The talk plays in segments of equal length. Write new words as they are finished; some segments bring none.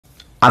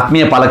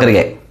ಆತ್ಮೀಯ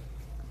ಪಾಲಕರಿಗೆ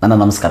ನನ್ನ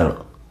ನಮಸ್ಕಾರಗಳು.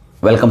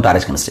 Welcome to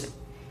RHchemistry.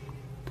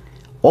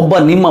 ಒಬ್ಬ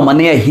ನಿಮ್ಮ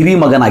ಮನೆಯ ಹಿರಿ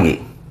ಮಗನಾಗಿ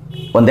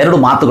ಒಂದೆರಡು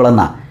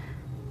ಮಾತುಗಳನ್ನು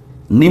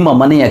ನಿಮ್ಮ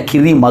ಮನೆಯ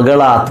ಕಿರಿ ಮಗಳ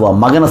ಅಥವಾ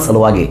ಮಗನ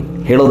ಸಲುವಾಗಿ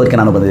ಹೇಳೋದಕ್ಕೆ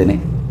ನಾನು ಬಂದಿದ್ದೀನಿ.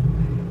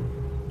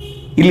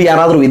 ಇಲ್ಲಿ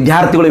ಯಾರಾದರೂ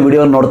ವಿದ್ಯಾರ್ಥಿಗಳು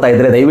ವಿಡಿಯೋನ ನೋಡ್ತಾ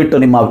ಇದ್ದರೆ ದಯವಿಟ್ಟು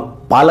ನಿಮ್ಮ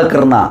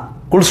ಪಾಲಕರನ್ನ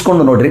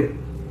ಕುಳಿಸ್ಕೊಂಡು ನೋಡ್ರಿ.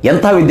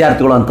 ಎಂಥ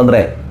ವಿದ್ಯಾರ್ಥಿಗಳು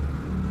ಅಂತಂದರೆ,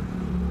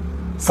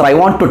 sir I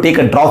want to take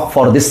a drop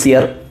for this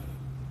year,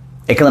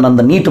 ಯಾಕಂದರೆ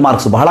ನನ್ನ ನೀಟ್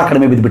ಮಾರ್ಕ್ಸ್ ಬಹಳ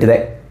ಕಡಿಮೆ ಬಿದ್ದುಬಿಟ್ಟಿದೆ,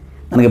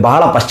 ನನಗೆ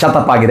ಬಹಳ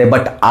ಪಶ್ಚಾತ್ತಾಪ ಆಗಿದೆ,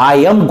 but I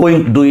am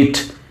going to do it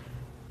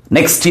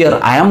next year,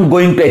 I am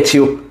going to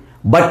achieve.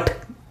 But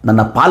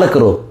ನನ್ನ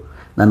ಪಾಲಕರು,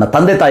 ನನ್ನ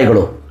ತಂದೆ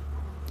ತಾಯಿಗಳು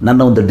ನನ್ನ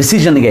ಒಂದು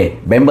ಡಿಸಿಷನ್ಗೆ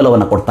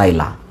ಬೆಂಬಲವನ್ನು ಕೊಡ್ತಾ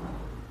ಇಲ್ಲ,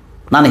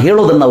 ನಾನು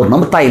ಹೇಳೋದನ್ನು ಅವ್ರು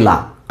ನಂಬ್ತಾ ಇಲ್ಲ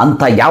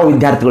ಅಂತ ಯಾವ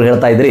ವಿದ್ಯಾರ್ಥಿಗಳು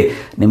ಹೇಳ್ತಾ ಇದ್ರಿ,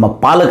 ನಿಮ್ಮ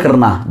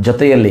ಪಾಲಕರನ್ನ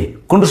ಜೊತೆಯಲ್ಲಿ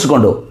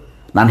ಕುಂಡಿಸ್ಕೊಂಡು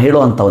ನಾನು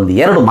ಹೇಳುವಂಥ ಒಂದು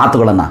ಎರಡು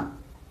ಮಾತುಗಳನ್ನು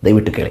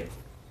ದಯವಿಟ್ಟು ಕೇಳಿ.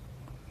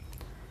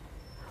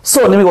 ಸೊ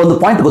ನಿಮಗೆ ಒಂದು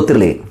ಪಾಯಿಂಟ್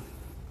ಗೊತ್ತಿರಲಿ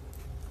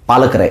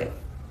ಪಾಲಕರೇ,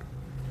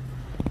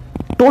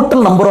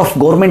 total number of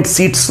government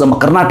seats ನಮ್ಮ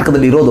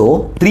ಕರ್ನಾಟಕದಲ್ಲಿ ಇರೋದು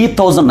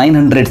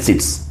 3900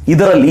 ಸೀಟ್ಸ್.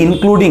 ಇದರಲ್ಲಿ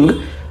ಇನ್ಕ್ಲೂಡಿಂಗ್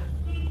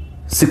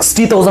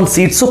 60,000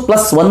 ಸೀಟ್ಸು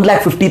ಪ್ಲಸ್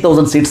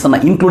 1,50,000 ಸೀಟ್ಸನ್ನು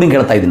ಇನ್ಕ್ಲೂಡಿಂಗ್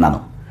ಹೇಳ್ತಾ ಇದ್ದೀನಿ ನಾನು.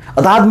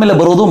 ಅದಾದಮೇಲೆ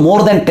ಬರೋದು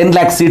ಮೋರ್ ದೆನ್ 10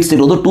 lakh ಸೀಟ್ಸ್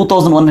ಇರೋದು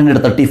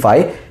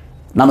 2135.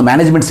 ನಾನು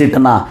ಮ್ಯಾನೇಜ್ಮೆಂಟ್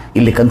ಸೀಟನ್ನು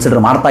ಇಲ್ಲಿ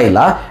ಕನ್ಸಿಡರ್ ಮಾಡ್ತಾ ಇಲ್ಲ.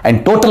 And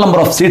total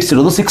number of seats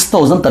ಇರೋದು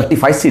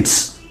 6035 ಸೀಟ್ಸ್.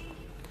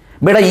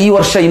 ಬೇಡ ಈ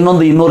ವರ್ಷ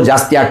ಇನ್ನೊಂದು 200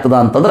 ಜಾಸ್ತಿ ಆಗ್ತದ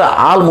ಅಂತಂದ್ರೆ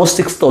ಆಲ್ಮೋಸ್ಟ್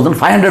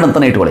 6500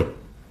 ಅಂತಲೇ ಇಟ್ಕೊಳ್ಳಿ.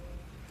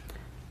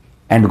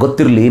 ಆ್ಯಂಡ್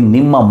ಗೊತ್ತಿರಲಿ,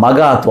 ನಿಮ್ಮ ಮಗ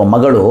ಅಥವಾ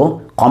ಮಗಳು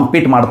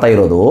ಕಾಂಪೀಟ್ ಮಾಡ್ತಾ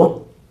ಇರೋದು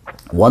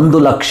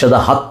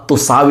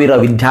 1,10,000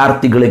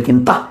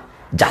 ವಿದ್ಯಾರ್ಥಿಗಳಿಗಿಂತ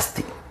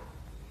ಜಾಸ್ತಿ.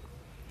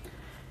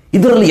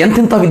 ಇದರಲ್ಲಿ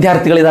ಎಂತೆಂಥ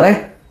ವಿದ್ಯಾರ್ಥಿಗಳಿದ್ದಾರೆ?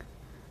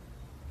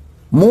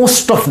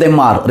 Most of them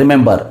are,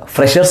 remember,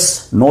 freshers,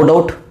 no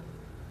doubt.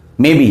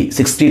 May be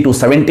 60 to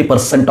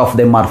 70% of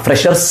them are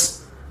freshers.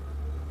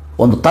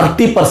 ಒಂದು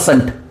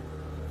 30%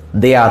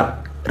 ದೇ ಆರ್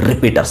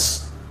ರಿಪೀಟರ್ಸ್.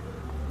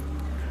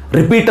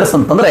 ರಿಪೀಟರ್ಸ್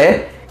ಅಂತಂದರೆ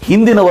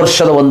ಹಿಂದಿನ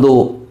ವರ್ಷದ ಒಂದು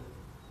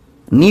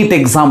ನೀಟ್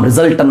ಎಕ್ಸಾಮ್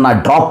ರಿಸಲ್ಟನ್ನು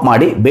ಡ್ರಾಪ್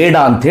ಮಾಡಿ ಬೇಡ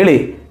ಅಂಥೇಳಿ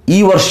ಈ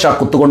ವರ್ಷ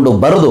ಕುತ್ಕೊಂಡು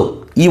ಬರೆದು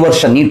ಈ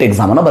ವರ್ಷ ನೀಟ್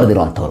ಎಕ್ಸಾಮನ್ನು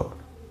ಬರೆದಿರುವಂಥವ್ರು.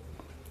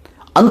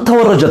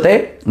 ಅಂಥವರ ಜೊತೆ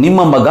ನಿಮ್ಮ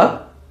ಮಗ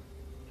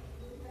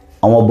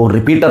ಅವೊಬ್ಬ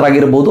ರಿಪೀಟರ್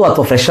ಆಗಿರ್ಬೋದು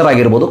ಅಥವಾ ಫ್ರೆಷರ್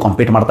ಆಗಿರ್ಬೋದು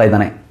ಕಾಂಪೀಟ್ ಮಾಡ್ತಾ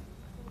ಇದ್ದಾನೆ.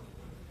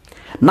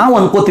 ನಾವು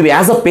ಅನ್ಕೋತೀವಿ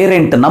ಆ್ಯಸ್ ಅ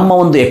ಪೇರೆಂಟ್ ನಮ್ಮ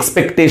ಒಂದು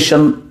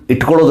ಎಕ್ಸ್ಪೆಕ್ಟೇಷನ್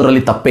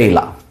ಇಟ್ಕೊಳ್ಳೋದ್ರಲ್ಲಿ ತಪ್ಪೇ ಇಲ್ಲ.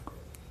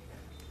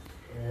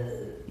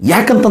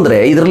 ಯಾಕಂತಂದರೆ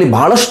ಇದರಲ್ಲಿ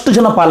ಬಹಳಷ್ಟು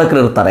ಜನ ಪಾಲಕರು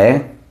ಇರ್ತಾರೆ,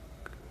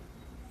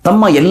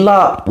 ತಮ್ಮ ಎಲ್ಲ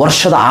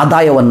ವರ್ಷದ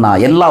ಆದಾಯವನ್ನು,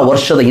 ಎಲ್ಲ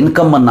ವರ್ಷದ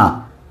ಇನ್ಕಮ್ಮನ್ನು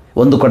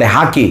ಒಂದು ಕಡೆ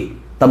ಹಾಕಿ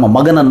ತಮ್ಮ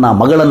ಮಗನನ್ನು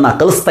ಮಗಳನ್ನು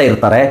ಕಲಿಸ್ತಾ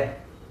ಇರ್ತಾರೆ.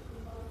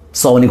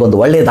 ಸೊ ಅವನಿಗೊಂದು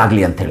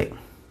ಒಳ್ಳೆಯದಾಗಲಿ ಅಂಥೇಳಿ.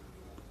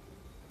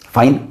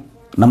 ಫೈನ್,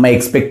 ನಮ್ಮ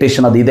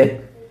ಎಕ್ಸ್ಪೆಕ್ಟೇಷನ್ ಅದಿದೆ.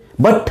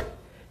 ಬಟ್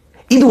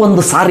ಇದು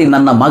ಒಂದು ಸಾರಿ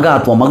ನನ್ನ ಮಗ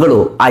ಅಥವಾ ಮಗಳು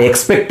ಆ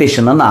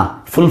ಎಕ್ಸ್ಪೆಕ್ಟೇಷನನ್ನು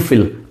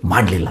ಫುಲ್ಫಿಲ್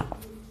ಮಾಡಲಿಲ್ಲ,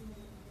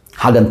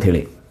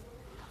 ಹಾಗಂಥೇಳಿ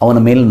ಅವನ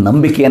ಮೇಲೆ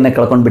ನಂಬಿಕೆಯನ್ನೇ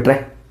ಕಳ್ಕೊಂಡ್ಬಿಟ್ರೆ,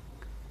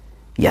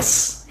 S,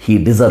 he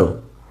deserve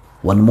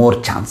one more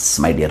chance,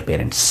 my dear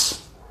parents.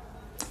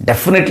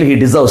 Definitely he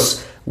deserves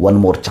one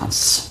more chance.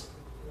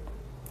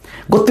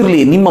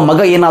 ಗೊತ್ತಿರಲಿ, ನಿಮ್ಮ ಮಗ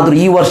ಏನಾದರೂ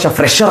ಈ ವರ್ಷ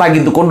ಫ್ರೆಷರ್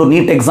ಆಗಿದ್ದುಕೊಂಡು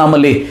ನೀಟ್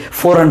ಎಕ್ಸಾಮಲ್ಲಿ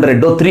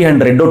 400,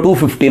 300,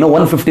 250,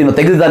 150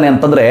 ತೆಗೆದಿದ್ದಾನೆ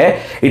ಅಂತಂದರೆ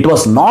it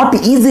was not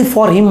easy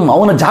for him.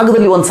 ಅವನ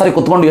ಜಾಗದಲ್ಲಿ ಒಂದು ಸಾರಿ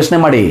ಕುತ್ಕೊಂಡು ಯೋಚನೆ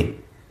ಮಾಡಿ.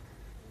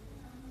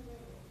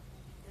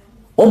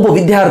 ಒಬ್ಬ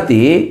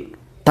ವಿದ್ಯಾರ್ಥಿ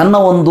ತನ್ನ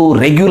ಒಂದು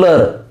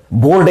ರೆಗ್ಯುಲರ್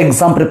ಬೋರ್ಡ್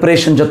ಎಕ್ಸಾಮ್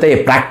ಪ್ರಿಪರೇಷನ್ ಜೊತೆ,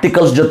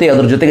 ಪ್ರಾಕ್ಟಿಕಲ್ಸ್ ಜೊತೆ,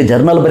 ಅದ್ರ ಜೊತೆಗೆ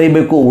ಜರ್ನಲ್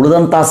ಬರೀಬೇಕು,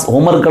 ಉಳಿದಂಥ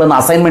ಹೋಮ್ವರ್ಕ್ಗಳನ್ನು,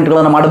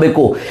 ಅಸೈನ್ಮೆಂಟ್ಗಳನ್ನು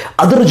ಮಾಡಬೇಕು,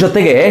 ಅದರ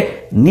ಜೊತೆಗೆ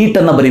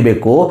ನೀಟನ್ನು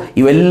ಬರೀಬೇಕು.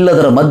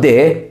 ಇವೆಲ್ಲದರ ಮಧ್ಯೆ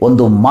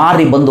ಒಂದು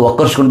ಮಾರಿ ಬಂದು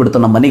ಒಕ್ಕರ್ಸ್ಕೊಂಡ್ಬಿಡ್ತು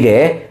ನಮ್ಮ ಮನೆಗೆ,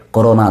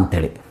 ಕೊರೋನಾ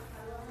ಅಂಥೇಳಿ.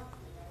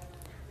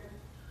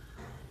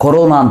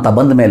 ಕೊರೋನಾ ಅಂತ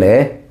ಬಂದ ಮೇಲೆ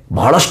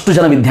ಬಹಳಷ್ಟು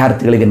ಜನ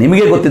ವಿದ್ಯಾರ್ಥಿಗಳಿಗೆ,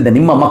 ನಿಮಗೆ ಗೊತ್ತಿದೆ,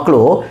 ನಿಮ್ಮ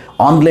ಮಕ್ಕಳು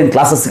ಆನ್ಲೈನ್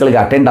ಕ್ಲಾಸಸ್ಗಳಿಗೆ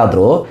ಅಟೆಂಡ್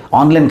ಆದರು.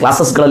 ಆನ್ಲೈನ್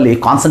ಕ್ಲಾಸಸ್ಗಳಲ್ಲಿ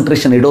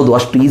ಕಾನ್ಸಂಟ್ರೇಷನ್ ಇಡೋದು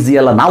ಅಷ್ಟು ಈಸಿ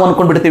ಅಲ್ಲ. ನಾವು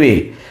ಅಂದ್ಕೊಂಡ್ಬಿಡ್ತೀವಿ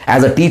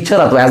ಆ್ಯಸ್ ಅ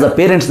ಟೀಚರ್ ಅಥವಾ ಆ್ಯಸ್ ಅ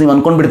ಪೇರೆಂಟ್ಸ್, ನೀವು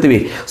ಅಂದ್ಕೊಂಡ್ಬಿಡ್ತೀವಿ.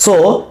 ಸೊ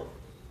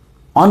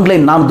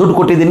ಆನ್ಲೈನ್ ನಾನು ದುಡ್ಡು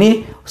ಕೊಟ್ಟಿದ್ದೀನಿ,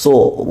 ಸೊ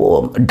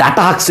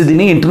ಡಾಟಾ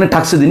ಹಾಕ್ಸಿದ್ದೀನಿ, ಇಂಟರ್ನೆಟ್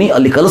ಹಾಕ್ಸಿದ್ದೀನಿ,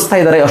 ಅಲ್ಲಿ ಕಲಿಸ್ತಾ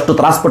ಇದ್ದಾರೆ, ಅಷ್ಟು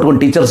ತ್ರಾಸ ಪಟ್ಕೊಂಡು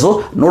ಟೀಚರ್ಸು,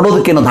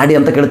 ನೋಡೋದಕ್ಕೇನೋ ದಾಡಿ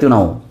ಅಂತ ಕೇಳ್ತೀವಿ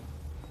ನಾವು.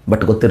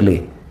 ಬಟ್ ಗೊತ್ತಿರಲಿ,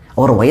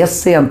 ಅವರ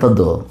ವಯಸ್ಸೇ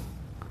ಅಂಥದ್ದು.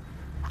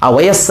 ಆ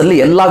ವಯಸ್ಸಲ್ಲಿ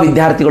ಎಲ್ಲ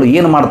ವಿದ್ಯಾರ್ಥಿಗಳು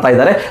ಏನು ಮಾಡ್ತಾ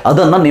ಇದ್ದಾರೆ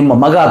ಅದನ್ನು ನಿಮ್ಮ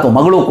ಮಗ ಅಥವಾ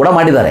ಮಗಳು ಕೂಡ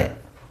ಮಾಡಿದ್ದಾರೆ.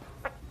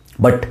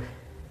 ಬಟ್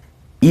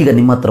ಈಗ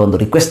ನಿಮ್ಮ ಹತ್ರ ಒಂದು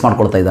ರಿಕ್ವೆಸ್ಟ್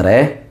ಮಾಡ್ಕೊಳ್ತಾ ಇದ್ದಾರೆ,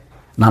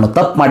 ನಾನು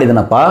ತಪ್ಪು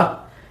ಮಾಡಿದ್ದೀನಪ್ಪ,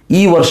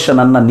 ಈ ವರ್ಷ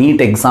ನನ್ನ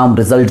ನೀಟ್ ಎಕ್ಸಾಮ್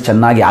ರಿಸಲ್ಟ್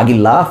ಚೆನ್ನಾಗಿ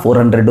ಆಗಿಲ್ಲ,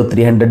 400,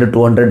 300,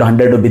 200,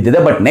 100 ಬಿದ್ದಿದೆ,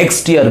 but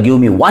next year give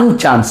me one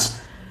chance,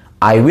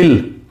 I will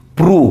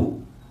prove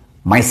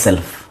my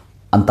self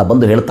ಅಂತ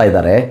ಬಂದು ಹೇಳ್ತಾ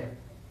ಇದ್ದಾರೆ.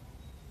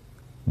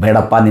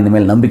 ಬೇಡಪ್ಪ, ನಿನ್ನ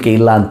ಮೇಲೆ ನಂಬಿಕೆ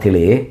ಇಲ್ಲ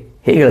ಅಂಥೇಳಿ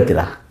ಹೇಗೆ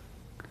ಹೇಳ್ತೀರಾ?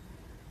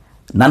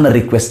 ನನ್ನ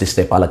ರಿಕ್ವೆಸ್ಟ್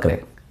ಇಷ್ಟೇ ಪಾಲಕರೇ.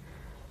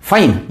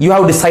 Fine, you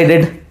have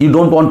decided you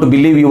don't want to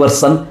believe your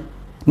son.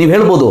 ನೀವು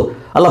ಹೇಳ್ಬೋದು,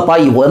 ಅಲ್ಲಪ್ಪ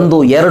ಈ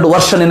 1-2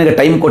 ವರ್ಷ ನಿನಗೆ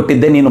ಟೈಮ್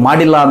ಕೊಟ್ಟಿದ್ದೆ, ನೀನು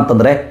ಮಾಡಿಲ್ಲ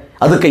ಅಂತಂದರೆ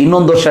ಅದಕ್ಕೆ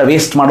ಇನ್ನೊಂದು ವರ್ಷ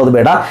ವೇಸ್ಟ್ ಮಾಡೋದು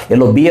ಬೇಡ,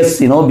 ಎಲ್ಲೋ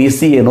BScನೋ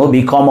BCAನೋ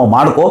BComೋ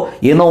ಮಾಡ್ಕೋ,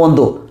 ಏನೋ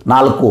ಒಂದು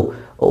 4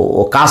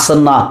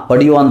 ಕಾಸನ್ನು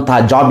ಪಡೆಯುವಂಥ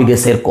ಜಾಬಿಗೆ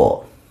ಸೇರ್ಕೋ.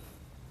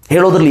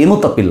 ಹೇಳೋದ್ರಲ್ಲಿ ಏನೂ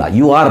ತಪ್ಪಿಲ್ಲ,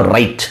 ಯು ಆರ್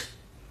ರೈಟ್.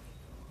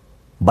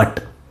 ಬಟ್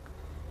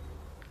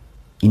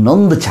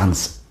ಇನ್ನೊಂದು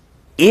ಚಾನ್ಸ್,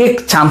 ಏಕ್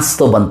ಚಾನ್ಸ್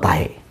ತೋ ಬಂತಾ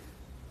ಹೈ,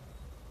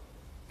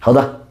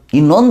 ಹೌದಾ?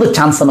 ಇನ್ನೊಂದು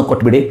ಚಾನ್ಸನ್ನು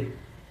ಕೊಟ್ಬಿಡಿ.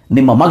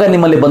 ನಿಮ್ಮ ಮಗ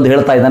ನಿಮ್ಮಲ್ಲಿ ಬಂದು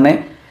ಹೇಳ್ತಾ ಇದ್ದಾನೆ,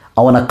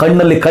 ಅವನ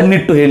ಕಣ್ಣಲ್ಲಿ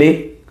ಕಣ್ಣಿಟ್ಟು ಹೇಳಿ,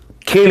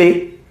 ಕೇಳಿ.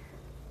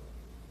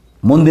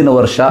 ಮುಂದಿನ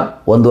ವರ್ಷ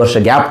 1 ವರ್ಷ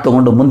ಗ್ಯಾಪ್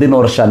ತೊಗೊಂಡು ಮುಂದಿನ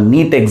ವರ್ಷ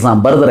ನೀಟ್ ಎಕ್ಸಾಮ್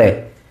ಬರೆದ್ರೆ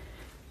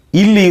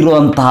ಇಲ್ಲಿ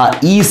ಇರುವಂತಹ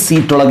ಈ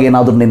ಸೀಟ್ ಒಳಗೆ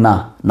ಏನಾದರೂ ನಿನ್ನ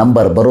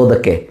ನಂಬರ್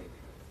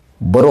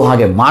ಬರೋ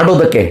ಹಾಗೆ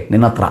ಮಾಡೋದಕ್ಕೆ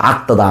ನಿನ್ನ ಹತ್ರ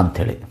ಆಗ್ತದಾ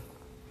ಅಂಥೇಳಿ.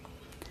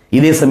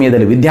 ಇದೇ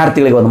ಸಮಯದಲ್ಲಿ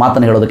ವಿದ್ಯಾರ್ಥಿಗಳಿಗೆ ಒಂದು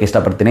ಮಾತನ್ನು ಹೇಳೋದಕ್ಕೆ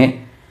ಇಷ್ಟಪಡ್ತೀನಿ.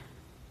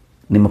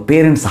 ನಿಮ್ಮ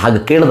ಪೇರೆಂಟ್ಸ್ ಹಾಗೆ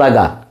ಕೇಳಿದಾಗ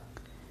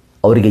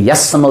ಅವರಿಗೆ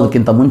ಎಸ್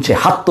ಅನ್ನೋದಕ್ಕಿಂತ ಮುಂಚೆ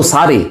 10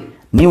 ಸಾರಿ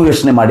ನೀವು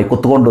ಯೋಚನೆ ಮಾಡಿ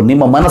ಕೂತ್ಕೊಂಡು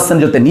ನಿಮ್ಮ ಮನಸ್ಸಿನ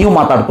ಜೊತೆ ನೀವು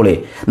ಮಾತಾಡ್ಕೊಳ್ಳಿ.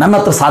 ನನ್ನ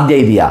ಹತ್ರ ಸಾಧ್ಯ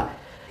ಇದೆಯಾ,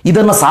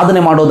 ಇದನ್ನು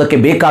ಸಾಧನೆ ಮಾಡೋದಕ್ಕೆ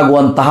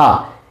ಬೇಕಾಗುವಂತಹ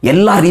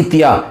ಎಲ್ಲ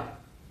ರೀತಿಯ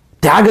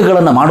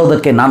ತ್ಯಾಗಗಳನ್ನು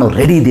ಮಾಡೋದಕ್ಕೆ ನಾನು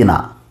ರೆಡಿ ಇದ್ದೀನಾ,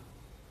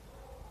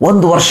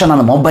 1 ವರ್ಷ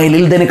ನಾನು ಮೊಬೈಲ್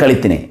ಇಲ್ಲದೇ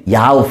ಕಳಿತೀನಿ,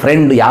 ಯಾವ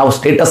ಫ್ರೆಂಡ್ ಯಾವ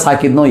ಸ್ಟೇಟಸ್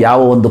ಹಾಕಿದ್ನೋ ಯಾವ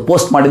ಒಂದು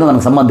ಪೋಸ್ಟ್ ಮಾಡಿದ್ನೋ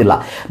ನನಗೆ ಸಂಬಂಧ ಇಲ್ಲ,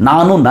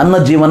 ನನ್ನ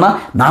ಜೀವನ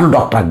ನಾನು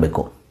ಡಾಕ್ಟರ್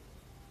ಆಗಬೇಕು.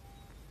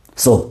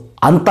 ಸೊ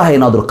ಅಂತಹ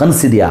ಏನಾದರೂ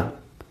ಕನಸಿದೆಯಾ,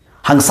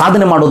 ಹಂಗೆ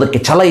ಸಾಧನೆ ಮಾಡೋದಕ್ಕೆ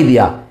ಛಲ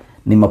ಇದೆಯಾ?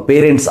 ನಿಮ್ಮ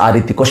ಪೇರೆಂಟ್ಸ್ ಆ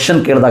ರೀತಿ ಕ್ವಶನ್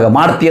ಕೇಳಿದಾಗ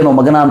ಮಾಡ್ತೀಯನೋ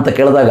ಮಗನ ಅಂತ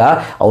ಕೇಳಿದಾಗ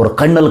ಅವ್ರ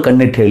ಕಣ್ಣಲ್ಲಿ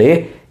ಕಣ್ಣಿಟ್ಟು ಹೇಳಿ,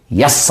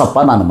 ಎಸ್ ಅಪ್ಪ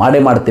ನಾನು ಮಾಡೇ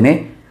ಮಾಡ್ತೀನಿ,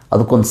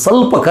 ಅದಕ್ಕೊಂದು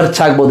ಸ್ವಲ್ಪ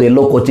ಖರ್ಚಾಗ್ಬೋದು,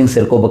 ಎಲ್ಲೋ ಕೋಚಿಂಗ್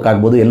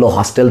ಸೇರ್ಕೋಬೇಕಾಗ್ಬೋದು, ಎಲ್ಲೋ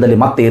ಹಾಸ್ಟೆಲ್ದಲ್ಲಿ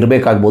ಮತ್ತೆ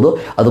ಇರಬೇಕಾಗ್ಬೋದು,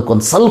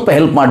 ಅದಕ್ಕೊಂದು ಸ್ವಲ್ಪ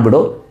ಹೆಲ್ಪ್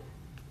ಮಾಡಿಬಿಡು,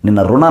 ನಿನ್ನ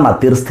ಋಣ ನಾನು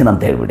ತೀರಿಸ್ತೀನಿ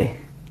ಅಂತ ಹೇಳಿಬಿಡಿ.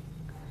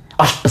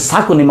 ಅಷ್ಟು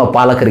ಸಾಕು ನಿಮ್ಮ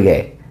ಪಾಲಕರಿಗೆ.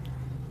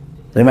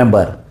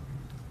 ರಿಮೆಂಬರ್,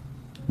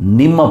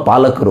 ನಿಮ್ಮ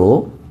ಪಾಲಕರು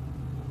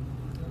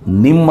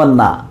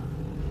ನಿಮ್ಮನ್ನು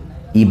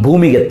ಈ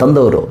ಭೂಮಿಗೆ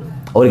ತಂದವರು,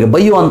 ಅವರಿಗೆ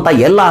ಬೈಯುವಂಥ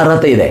ಎಲ್ಲ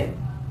ಅರ್ಹತೆ ಇದೆ.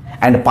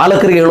 ಆ್ಯಂಡ್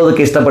ಪಾಲಕರಿಗೆ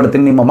ಹೇಳೋದಕ್ಕೆ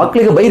ಇಷ್ಟಪಡ್ತೀನಿ, ನಿಮ್ಮ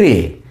ಮಕ್ಕಳಿಗೆ ಬೈರಿ,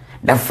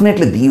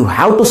 definitely you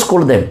have to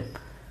scold them.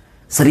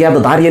 ಸರಿಯಾದ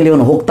ದಾರಿಯಲ್ಲಿ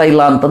ಅವನು ಹೋಗ್ತಾ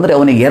ಇಲ್ಲ ಅಂತಂದರೆ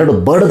ಅವನಿಗೆ 2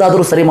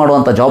 ಬಡ್ದಾದರೂ ಸರಿ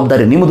ಮಾಡುವಂಥ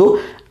ಜವಾಬ್ದಾರಿ ನಿಮ್ಮದು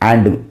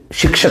ಆ್ಯಂಡ್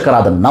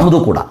ಶಿಕ್ಷಕರಾದ ನಮ್ಮದು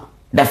ಕೂಡ.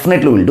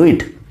 ಡೆಫಿನೆಟ್ಲಿ ವಿಲ್ ಡೂ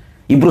ಇಟ್,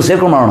 ಇಬ್ಬರು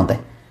ಸೇರ್ಕೊಂಡು ಮಾಡೋಣಂತೆ.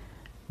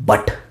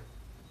 ಬಟ್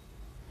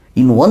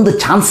ಇನ್ನು ಒಂದು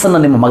ಚಾನ್ಸನ್ನು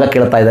ನಿಮ್ಮ ಮಗ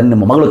ಕೇಳ್ತಾ ಇದ್ದಾನೆ,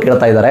 ನಿಮ್ಮ ಮಗಳು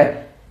ಕೇಳ್ತಾ ಇದ್ದಾರೆ,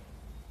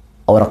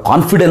 ಅವರ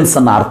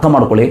ಕಾನ್ಫಿಡೆನ್ಸನ್ನು ಅರ್ಥ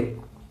ಮಾಡ್ಕೊಳ್ಳಿ.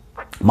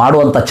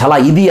 ಮಾಡುವಂಥ ಛಲ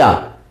ಇದೆಯಾ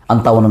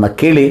ಅಂತ ಅವನನ್ನು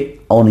ಕೇಳಿ,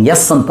 ಅವನು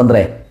ಎಸ್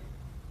ಅಂತಂದರೆ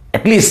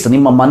ಅಟ್ಲೀಸ್ಟ್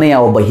ನಿಮ್ಮ ಮನೆಯ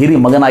ಒಬ್ಬ ಹಿರಿ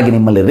ಮಗನಾಗಿ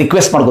ನಿಮ್ಮಲ್ಲಿ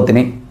ರಿಕ್ವೆಸ್ಟ್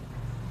ಮಾಡ್ಕೋತೀನಿ,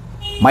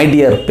 my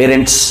dear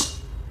parents,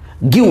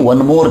 give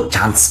 1 more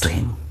chance to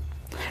him.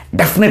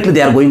 Definitely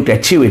they are going to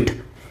achieve it.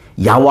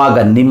 ಯಾವಾಗ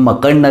ನಿಮ್ಮ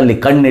ಕಣ್ಣಲ್ಲಿ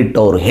ಕಣ್ಣಿಟ್ಟು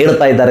ಅವರು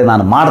ಹೇಳ್ತಾ ಇದ್ದಾರೆ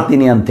ನಾನು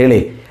ಮಾಡ್ತೀನಿ ಅಂಥೇಳಿ,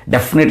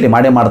 ಡೆಫಿನೆಟ್ಲಿ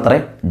ಮಾಡೇ ಮಾಡ್ತಾರೆ.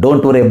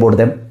 Don't worry about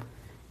them.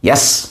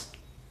 S,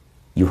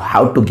 you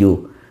have to give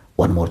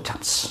 1 more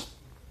chance.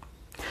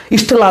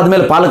 ಇಷ್ಟೆಲ್ಲ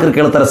ಆದಮೇಲೆ ಪಾಲಕರು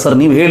ಕೇಳ್ತಾರೆ, ಸರ್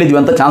ನೀವು ಹೇಳಿದ್ವಿ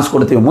ಅಂತ ಚಾನ್ಸ್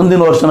ಕೊಡ್ತೀವಿ,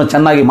 ಮುಂದಿನ ವರ್ಷನೂ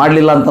ಚೆನ್ನಾಗಿ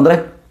ಮಾಡಲಿಲ್ಲ ಅಂತಂದರೆ,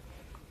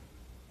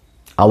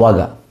 ಆವಾಗ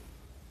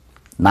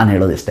ನಾನು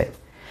ಹೇಳೋದಿಷ್ಟೇ,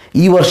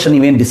 ಈ ವರ್ಷ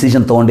ನೀವೇನು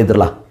ಡಿಸಿಷನ್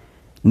ತೊಗೊಂಡಿದ್ರಲ್ಲ,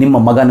 ನಿಮ್ಮ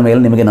ಮಗನ ಮೇಲೆ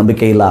ನಿಮಗೆ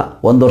ನಂಬಿಕೆ ಇಲ್ಲ,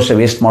 1 ವರ್ಷ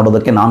ವೇಸ್ಟ್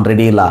ಮಾಡೋದಕ್ಕೆ ನಾನು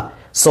ರೆಡಿ ಇಲ್ಲ,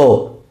 ಸೊ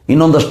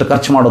ಇನ್ನೊಂದಷ್ಟು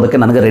ಖರ್ಚು ಮಾಡೋದಕ್ಕೆ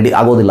ನನಗೆ ರೆಡಿ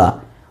ಆಗೋದಿಲ್ಲ,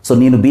 ಸೊ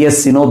ನೀನು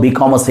BScನೋ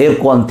BCom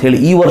ಸೇರ್ಕೋ ಅಂಥೇಳಿ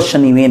ಈ ವರ್ಷ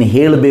ನೀವೇನು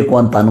ಹೇಳಬೇಕು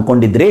ಅಂತ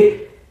ಅಂದ್ಕೊಂಡಿದ್ರಿ,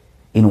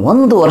 ಇನ್ನು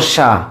 1 ವರ್ಷ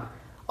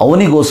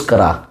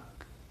ಅವನಿಗೋಸ್ಕರ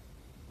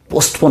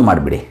ಪೋಸ್ಟ್ಪೋನ್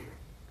ಮಾಡಿಬಿಡಿ.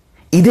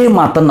 ಇದೇ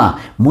ಮಾತನ್ನು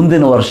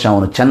ಮುಂದಿನ ವರ್ಷ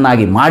ಅವನು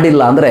ಚೆನ್ನಾಗಿ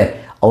ಮಾಡಿಲ್ಲ ಅಂದರೆ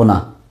ಅವನ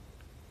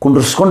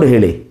ಕುಂಡ್ರಿಸ್ಕೊಂಡು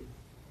ಹೇಳಿ,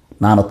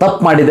 ನಾನು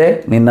ತಪ್ಪು ಮಾಡಿದೆ,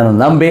 ನಿನ್ನನ್ನು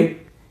ನಂಬಿ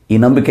ಈ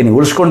ನಂಬಿಕೆ ನೀವು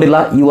ಉಳಿಸ್ಕೊಂಡಿಲ್ಲ,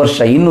 ಈ ವರ್ಷ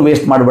ಇನ್ನೂ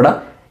ವೇಸ್ಟ್ ಮಾಡಬೇಡ,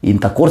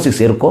 ಇಂಥ ಕೋರ್ಸಿಗೆ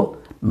ಸೇರ್ಕೋ,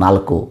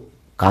 4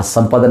 ಕಾಸು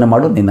ಸಂಪಾದನೆ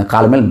ಮಾಡು, ನಿನ್ನ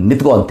ಕಾಲ ಮೇಲೆ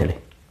ನಿಂತ್ಕೋ ಅಂಥೇಳಿ.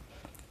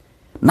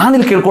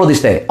 ನಾನಿಲ್ಲಿ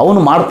ಕೇಳ್ಕೊಳ್ಳೋದಿಷ್ಟೇ, ಅವನು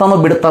ಮಾಡ್ತಾನೋ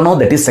ಬಿಡ್ತಾನೋ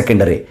ದಟ್ ಈಸ್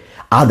ಸೆಕೆಂಡರಿ.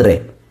 ಆದರೆ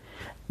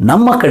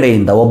ನಮ್ಮ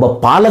ಕಡೆಯಿಂದ, ಒಬ್ಬ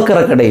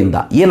ಪಾಲಕರ ಕಡೆಯಿಂದ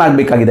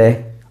ಏನಾಗಬೇಕಾಗಿದೆ,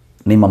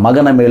 ನಿಮ್ಮ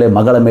ಮಗನ ಮೇಲೆ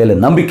ಮಗಳ ಮೇಲೆ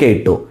ನಂಬಿಕೆ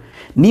ಇಟ್ಟು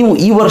ನೀವು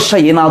ಈ ವರ್ಷ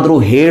ಏನಾದರೂ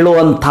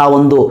ಹೇಳುವಂಥ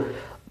ಒಂದು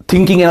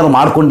ಥಿಂಕಿಂಗ್ ಏನಾದ್ರು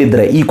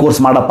ಮಾಡ್ಕೊಂಡಿದ್ರೆ, ಈ ಕೋರ್ಸ್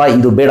ಮಾಡಪ್ಪ,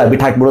 ಇದು ಬೇಡ,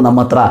 ಬಿಟ್ಟು ಹಾಕಿಬಿಡು, ನಮ್ಮ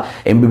ಹತ್ರ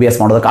MBBS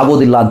ಮಾಡೋದಕ್ಕೆ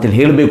ಆಗೋದಿಲ್ಲ ಅಂತೇಳಿ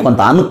ಹೇಳಬೇಕು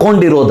ಅಂತ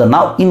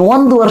ಅಂದ್ಕೊಂಡಿರೋದನ್ನು ಇನ್ನು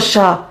 1 ವರ್ಷ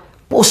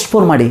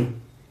ಪೋಸ್ಟ್ಪೋನ್ ಮಾಡಿ.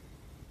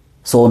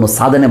 ಸೊ ಅವನು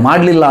ಸಾಧನೆ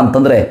ಮಾಡಲಿಲ್ಲ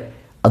ಅಂತಂದರೆ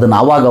ಅದನ್ನು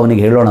ಆವಾಗ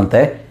ಅವನಿಗೆ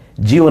ಹೇಳೋಣಂತೆ,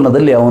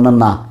 ಜೀವನದಲ್ಲಿ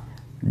ಅವನನ್ನು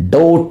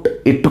doubt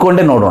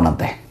ಇಟ್ಟುಕೊಂಡೇ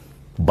ನೋಡೋಣಂತೆ.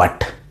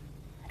 But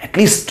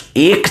at least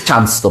Ek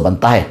chance ತೋ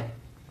ಬಂತಾ ಹೈ,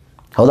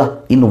 ಹೌದಾ?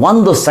 ಇನ್ನು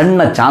ಒಂದು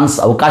ಸಣ್ಣ ಚಾನ್ಸ್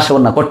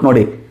ಅವಕಾಶವನ್ನು ಕೊಟ್ಟು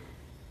ನೋಡಿ.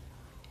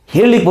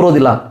 ಹೇಳಲಿಕ್ಕೆ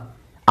ಬರೋದಿಲ್ಲ,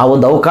 ಆ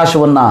ಒಂದು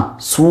ಅವಕಾಶವನ್ನು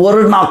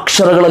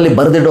ಸುವರ್ಣಾಕ್ಷರಗಳಲ್ಲಿ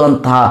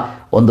ಬರೆದಿಡುವಂತಹ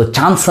ಒಂದು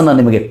ಚಾನ್ಸನ್ನು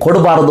ನಿಮಗೆ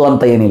ಕೊಡಬಾರದು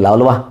ಅಂತ ಏನಿಲ್ಲ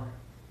ಅಲ್ವಾ?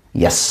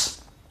 ಎಸ್.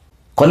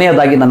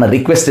 ಕೊನೆಯದಾಗಿ ನನ್ನ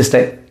ರಿಕ್ವೆಸ್ಟ್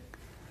ಇಷ್ಟೇ,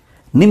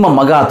 ನಿಮ್ಮ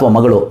ಮಗ ಅಥವಾ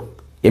ಮಗಳು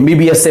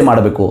MBBS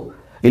ಮಾಡಬೇಕು,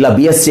 ಇಲ್ಲ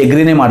BSc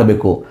ಅಗ್ರಿನೇ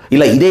ಮಾಡಬೇಕು,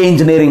 ಇಲ್ಲ ಇದೇ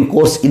ಇಂಜಿನಿಯರಿಂಗ್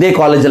ಕೋರ್ಸ್ ಇದೇ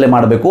ಕಾಲೇಜಲ್ಲೇ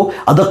ಮಾಡಬೇಕು,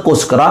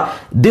 ಅದಕ್ಕೋಸ್ಕರ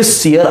this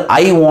year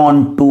I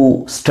want to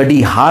study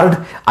hard,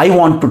 I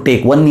want to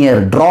take 1 year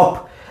drop,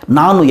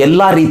 ನಾನು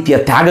ಎಲ್ಲ ರೀತಿಯ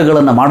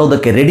ತ್ಯಾಗಗಳನ್ನು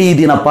ಮಾಡೋದಕ್ಕೆ ರೆಡಿ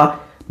ಇದ್ದೀನಪ್ಪ,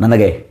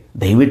 ನನಗೆ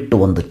ದಯವಿಟ್ಟು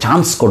ಒಂದು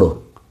ಚಾನ್ಸ್ ಕೊಡು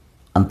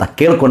ಅಂತ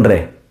ಕೇಳಿಕೊಂಡ್ರೆ,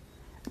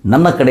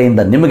 ನನ್ನ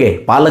ಕಡೆಯಿಂದ ನಿಮಗೆ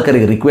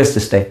ಪಾಲಕರಿಗೆ ರಿಕ್ವೆಸ್ಟ್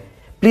ಇಷ್ಟೇ,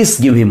 please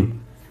give him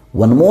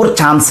 1 more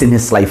chance in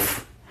his life.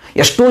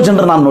 ಎಷ್ಟೋ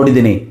ಜನರು ನಾನು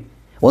ನೋಡಿದ್ದೀನಿ,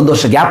 1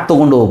 ವರ್ಷ ಗ್ಯಾಪ್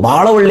ತೊಗೊಂಡು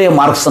ಭಾಳ ಒಳ್ಳೆಯ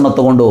ಮಾರ್ಕ್ಸನ್ನು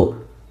ತೊಗೊಂಡು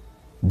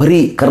ಬರೀ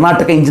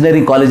ಕರ್ನಾಟಕ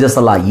ಇಂಜಿನಿಯರಿಂಗ್ ಕಾಲೇಜಸ್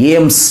ಅಲ್ಲ,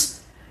 AIMS,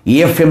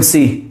 AFMC,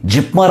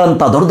 ಜಿಪ್ಮರ್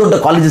ಅಂತ ದೊಡ್ಡ ದೊಡ್ಡ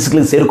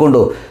ಕಾಲೇಜಸ್ಗಳಿಗೆ ಸೇರಿಕೊಂಡು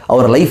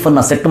ಅವರ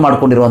ಲೈಫನ್ನು ಸೆಟ್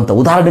ಮಾಡ್ಕೊಂಡಿರುವಂಥ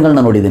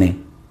ಉದಾಹರಣೆಗಳನ್ನ ನೋಡಿದ್ದೀನಿ.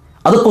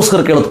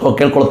 ಅದಕ್ಕೋಸ್ಕರ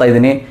ಕೇಳ್ಕೊಳ್ತಾ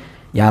ಇದ್ದೀನಿ,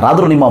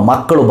 ಯಾರಾದರೂ ನಿಮ್ಮ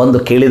ಮಕ್ಕಳು ಬಂದು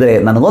ಕೇಳಿದರೆ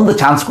ನನಗೊಂದು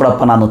ಚಾನ್ಸ್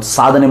ಕೊಡಪ್ಪ, ನಾನು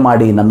ಸಾಧನೆ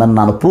ಮಾಡಿ ನನ್ನನ್ನು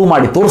ನಾನು ಪ್ರೂವ್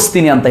ಮಾಡಿ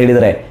ತೋರಿಸ್ತೀನಿ ಅಂತ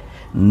ಹೇಳಿದರೆ,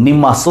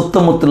 ನಿಮ್ಮ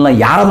ಸುತ್ತಮುತ್ತಲಿನ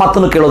ಯಾರ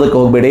ಮಾತನ್ನು ಕೇಳೋದಕ್ಕೆ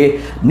ಹೋಗಬೇಡಿ,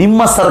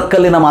 ನಿಮ್ಮ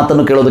ಸರ್ಕಲ್ಲಿನ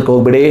ಮಾತನ್ನು ಕೇಳೋದಕ್ಕೆ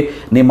ಹೋಗಬೇಡಿ.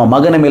 ನಿಮ್ಮ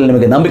ಮಗನ ಮೇಲೆ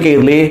ನಿಮಗೆ ನಂಬಿಕೆ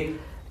ಇರಲಿ.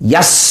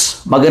 ಎಸ್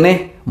ಮಗನೇ,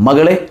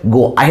 ಮಗಳೇ,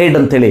 ಗೋ ಅಹೆಡ್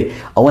ಅಂಥೇಳಿ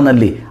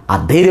ಅವನಲ್ಲಿ ಆ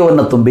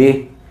ಧೈರ್ಯವನ್ನು ತುಂಬಿ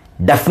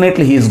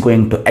definitely he is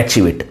going to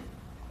achieve it.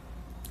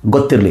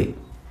 ಗೊತ್ತಿರಲಿ,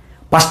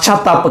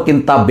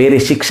 ಪಶ್ಚಾತ್ತಾಪಕ್ಕಿಂತ ಬೇರೆ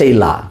ಶಿಕ್ಷೆ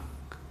ಇಲ್ಲ.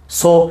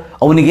 ಸೊ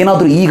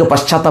ಅವನಿಗೇನಾದರೂ ಈಗ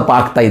ಪಶ್ಚಾತ್ತಾಪ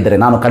ಆಗ್ತಾ ಇದ್ದರೆ,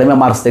 ನಾನು ಕಡಿಮೆ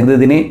ಮಾರ್ಕ್ಸ್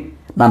ತೆಗೆದಿದ್ದೀನಿ,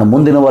 ನಾನು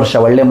ಮುಂದಿನ ವರ್ಷ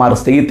ಒಳ್ಳೆ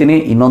ಮಾರ್ಕ್ಸ್ ತೆಗಿತೀನಿ,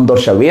 ಇನ್ನೊಂದು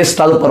ವರ್ಷ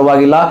ವೇಸ್ಟ್ ಆದರೂ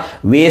ಪರವಾಗಿಲ್ಲ,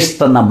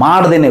 ವೇಸ್ಟನ್ನು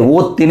ಮಾಡ್ದೇ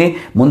ಓದ್ತೀನಿ,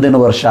 ಮುಂದಿನ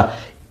ವರ್ಷ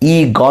ಈ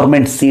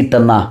ಗೌರ್ಮೆಂಟ್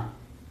ಸೀಟನ್ನು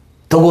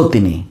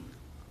ತಗೋತೀನಿ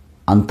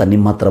ಅಂತ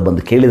ನಿಮ್ಮ ಹತ್ರ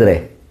ಬಂದು ಕೇಳಿದರೆ,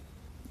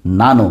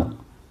 ನಾನು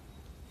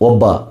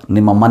ಒಬ್ಬ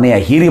ನಿಮ್ಮ ಮನೆಯ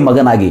ಹಿರಿ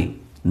ಮಗನಾಗಿ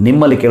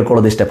ನಿಮ್ಮಲ್ಲಿ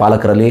ಕೇಳ್ಕೊಳ್ಳೋದಿಷ್ಟೇ,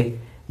 ಪಾಲಕರಲ್ಲಿ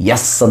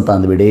ಎಸ್ ಅಂತ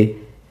ಅಂದ್ಬಿಡಿ.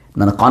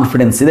 ನನ್ನ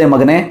ಕಾನ್ಫಿಡೆನ್ಸ್ ಇದೆ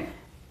ಮಗನೇ,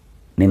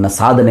 ನಿನ್ನ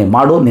ಸಾಧನೆ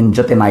ಮಾಡು, ನಿನ್ನ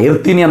ಜೊತೆ ನಾ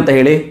ಇರ್ತೀನಿ ಅಂತ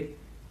ಹೇಳಿ.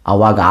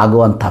 ಆವಾಗ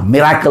ಆಗುವಂಥ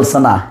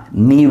ಮಿರಾಕಲ್ಸನ್ನು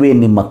ನೀವೇ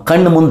ನಿಮ್ಮ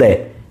ಕಣ್ಣು ಮುಂದೆ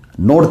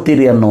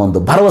ನೋಡ್ತೀರಿ ಅನ್ನೋ ಒಂದು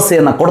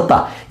ಭರವಸೆಯನ್ನು ಕೊಡ್ತಾ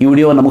ಈ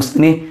ವಿಡಿಯೋವನ್ನು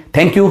ಮುಗಿಸ್ತೀನಿ.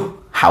 Thank you.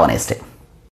 Have a nice day.